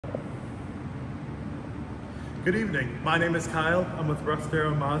Good evening, my name is Kyle. I'm with Russ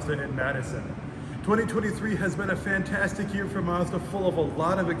Darrow Mazda in Madison. 2023 has been a fantastic year for Mazda, full of a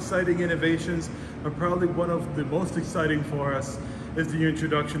lot of exciting innovations, but probably one of the most exciting for us is the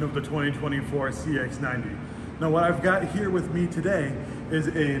introduction of the 2024 CX-90. Now what I've got here with me today is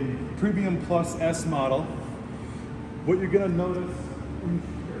a Premium Plus S model. What you're gonna notice in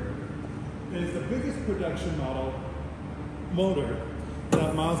here is the biggest production motor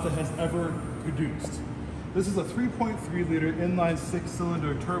that Mazda has ever produced. This is a 3.3 liter inline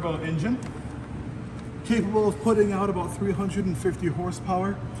 6-cylinder turbo engine, capable of putting out about 350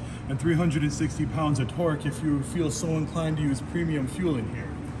 horsepower and 360 pounds of torque if you feel so inclined to use premium fuel in here.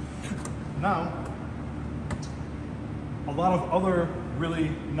 Now, a lot of other really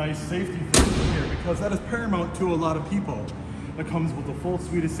nice safety features in here, because that is paramount to a lot of people. It comes with a full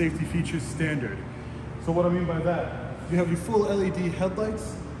suite of safety features standard. So what I mean by that, you have your full LED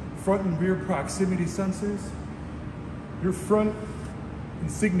headlights, front and rear proximity sensors. Your front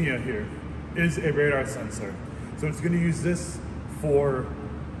insignia here is a radar sensor. So it's going to use this for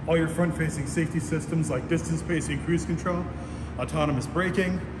all your front-facing safety systems like distance-pacing cruise control, autonomous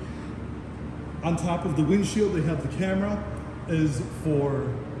braking. On top of the windshield, they have the camera is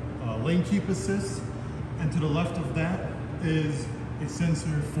for lane keep assist. And to the left of that is a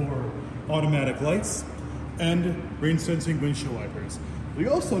sensor for automatic lights and rain sensing windshield wipers. You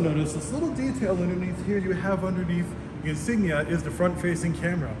also notice this little detail underneath here you have underneath the insignia is the front-facing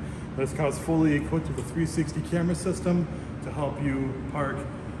camera. This car is fully equipped with a 360 camera system to help you park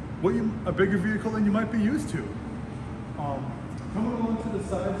a bigger vehicle than you might be used to. Coming along to the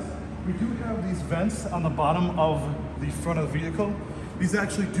sides, we do have these vents on the bottom of the front of the vehicle. These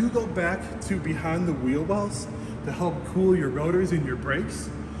actually do go back to behind the wheel wells to help cool your rotors and your brakes.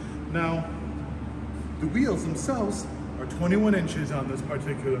 Now, the wheels themselves are 21 inches on this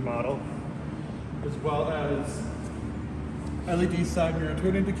particular model, as well as LED side mirror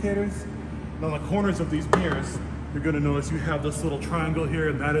turn indicators. And on the corners of these mirrors, you're going to notice you have this little triangle here,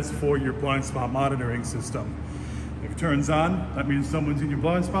 and that is for your blind spot monitoring system. If it turns on, that means someone's in your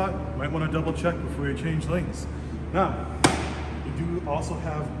blind spot. You might want to double check before you change lanes. Now, you do also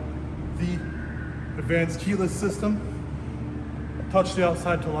have the advanced keyless system. Touch the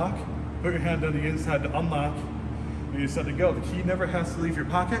outside to lock, put your hand on the inside to unlock, and you're set to go. The key never has to leave your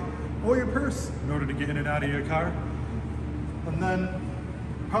pocket or your purse in order to get in and out of your car. And then,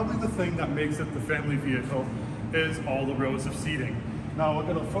 probably the thing that makes it the family vehicle is all the rows of seating. Now, we're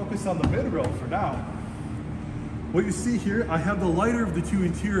gonna focus on the mid-row for now. What you see here, I have the lighter of the two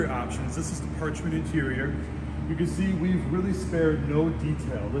interior options. This is the parchment interior. You can see we've really spared no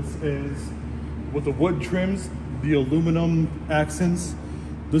detail. This is with the wood trims, the aluminum accents,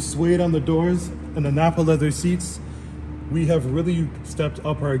 the suede on the doors, and the Napa leather seats. We have really stepped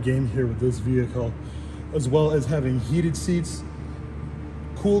up our game here with this vehicle, as well as having heated seats,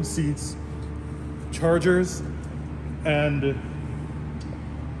 cooled seats, chargers, and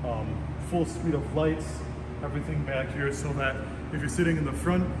full suite of lights, everything back here, so that if you're sitting in the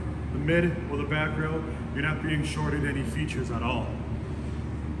front, the mid, or the back row, you're not being shorted any features at all.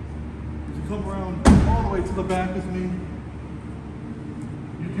 If you come around all the way to the back with me,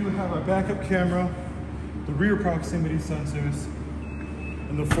 you do have a backup camera, the rear proximity sensors,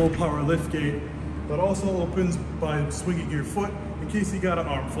 and the full power lift gate that also opens by swinging your foot in case you got an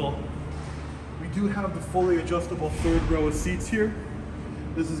armful. We do have the fully adjustable third row of seats here.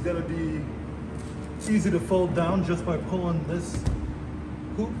 This is going to be easy to fold down just by pulling this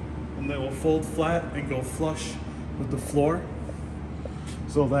hoop, and they will fold flat and go flush with the floor,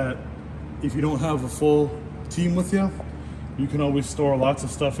 so that if you don't have a full team with you, you can always store lots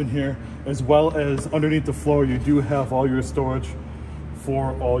of stuff in here, as well as underneath the floor you do have all your storage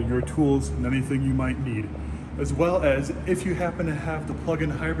for all your tools and anything you might need. As well as if you happen to have the plug-in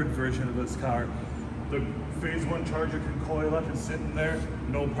hybrid version of this car, the phase 1 charger can coil up and sit in there,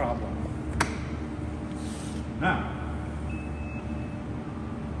 no problem. Now,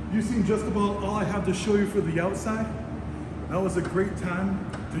 you've seen just about all I have to show you for the outside. That was a great time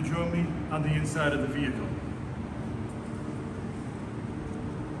to join me on the inside of the vehicle.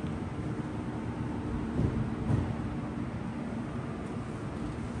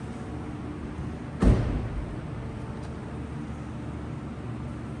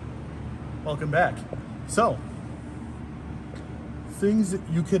 Welcome back. So, things that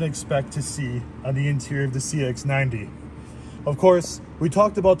you can expect to see on the interior of the CX-90. Of course, we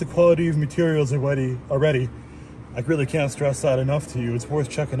talked about the quality of materials already. I really can't stress that enough to you. It's worth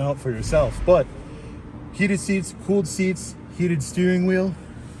checking out for yourself. But heated seats, cooled seats, heated steering wheel.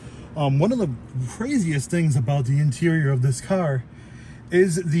 One of the craziest things about the interior of this car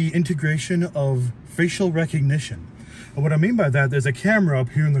is the integration of facial recognition. And what I mean by that, there's a camera up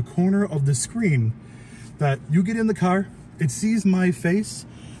here in the corner of the screen that you get in the car, it sees my face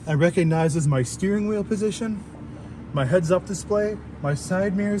and recognizes my steering wheel position, my heads-up display, my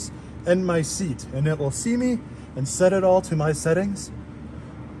side mirrors, and my seat. And it will see me and set it all to my settings.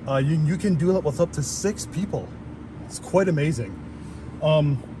 You can do it with up to 6 people. It's quite amazing.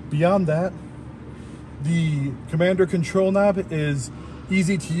 Beyond that, the commander control knob is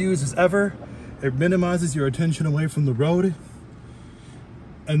easy to use as ever. It minimizes your attention away from the road.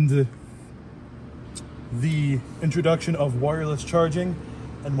 And the introduction of wireless charging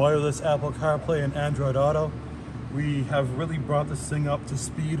and wireless Apple CarPlay and Android Auto, we have really brought this thing up to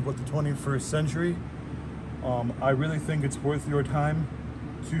speed with the 21st century. I really think it's worth your time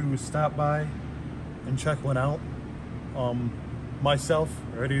to stop by and check one out. Myself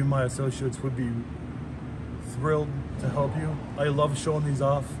or any of my associates would be thrilled to help you. I love showing these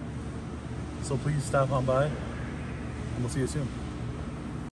off, so please stop on by and we'll see you soon.